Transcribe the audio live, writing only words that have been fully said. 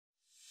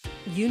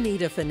You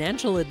need a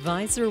financial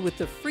advisor with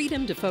the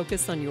freedom to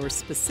focus on your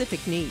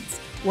specific needs.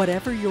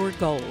 Whatever your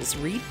goals,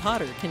 Reed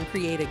Potter can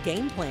create a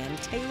game plan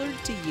tailored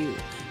to you.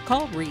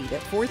 Call Reed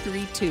at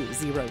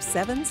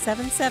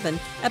 432-0777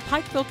 at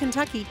Pikeville,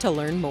 Kentucky to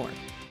learn more.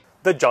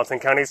 The Johnson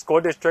County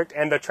School District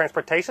and the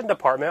Transportation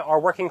Department are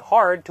working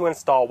hard to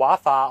install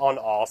Wi-Fi on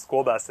all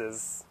school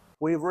buses.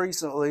 We've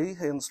recently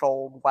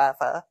installed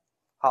Wi-Fi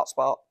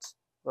hotspots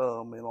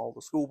in all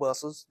the school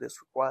buses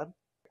district-wide.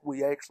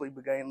 We actually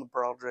began the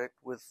project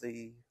with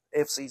the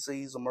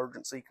FCC's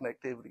Emergency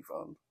Connectivity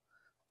Fund,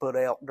 put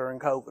out during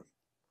COVID.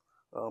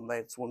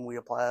 That's when we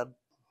applied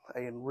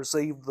and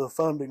received the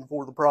funding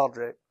for the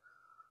project,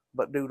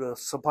 but due to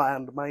supply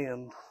and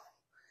demand,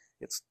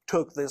 it's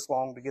took this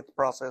long to get the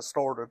process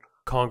started.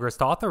 Congress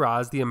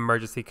authorized the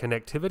Emergency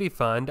Connectivity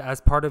Fund as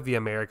part of the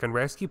American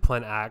Rescue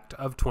Plan Act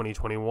of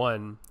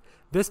 2021.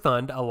 This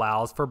fund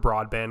allows for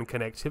broadband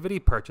connectivity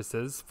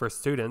purchases for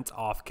students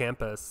off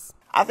campus.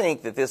 I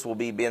think that this will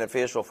be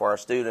beneficial for our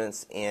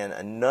students in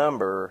a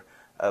number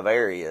of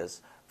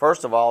areas.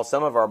 First of all,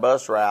 some of our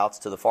bus routes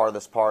to the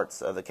farthest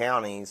parts of the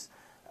counties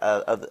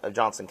of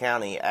Johnson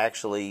County,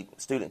 actually, a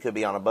student could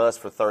be on a bus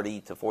for 30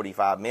 to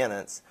 45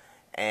 minutes,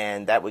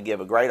 and that would give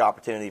a great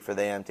opportunity for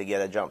them to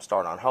get a jump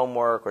start on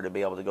homework or to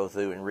be able to go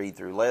through and read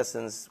through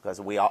lessons, because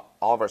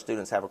all of our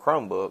students have a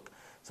Chromebook,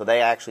 so they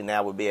actually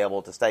now would be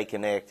able to stay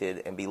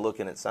connected and be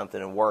looking at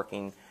something and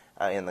working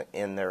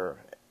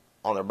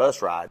on their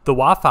bus ride. The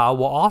Wi-Fi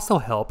will also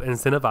help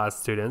incentivize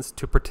students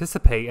to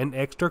participate in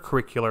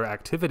extracurricular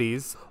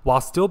activities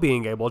while still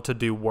being able to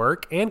do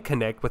work and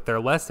connect with their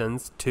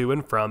lessons to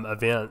and from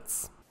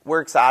events.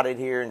 We're excited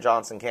here in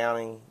Johnson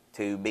County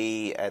to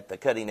be at the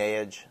cutting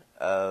edge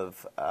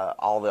of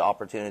all the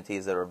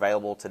opportunities that are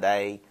available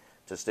today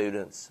to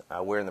students.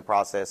 We're in the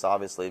process,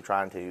 obviously, of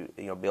trying to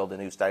build a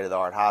new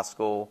state-of-the-art high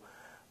school,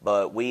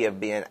 but we have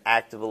been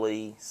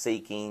actively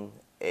seeking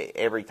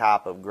every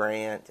type of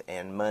grant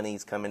and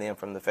monies coming in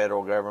from the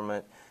federal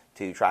government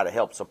to try to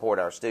help support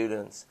our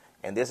students.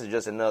 And this is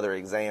just another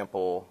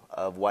example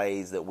of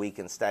ways that we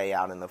can stay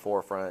out in the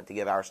forefront to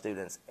give our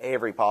students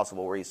every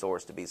possible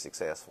resource to be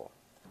successful.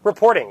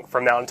 Reporting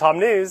from Mountain Top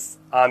News,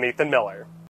 I'm Ethan Miller.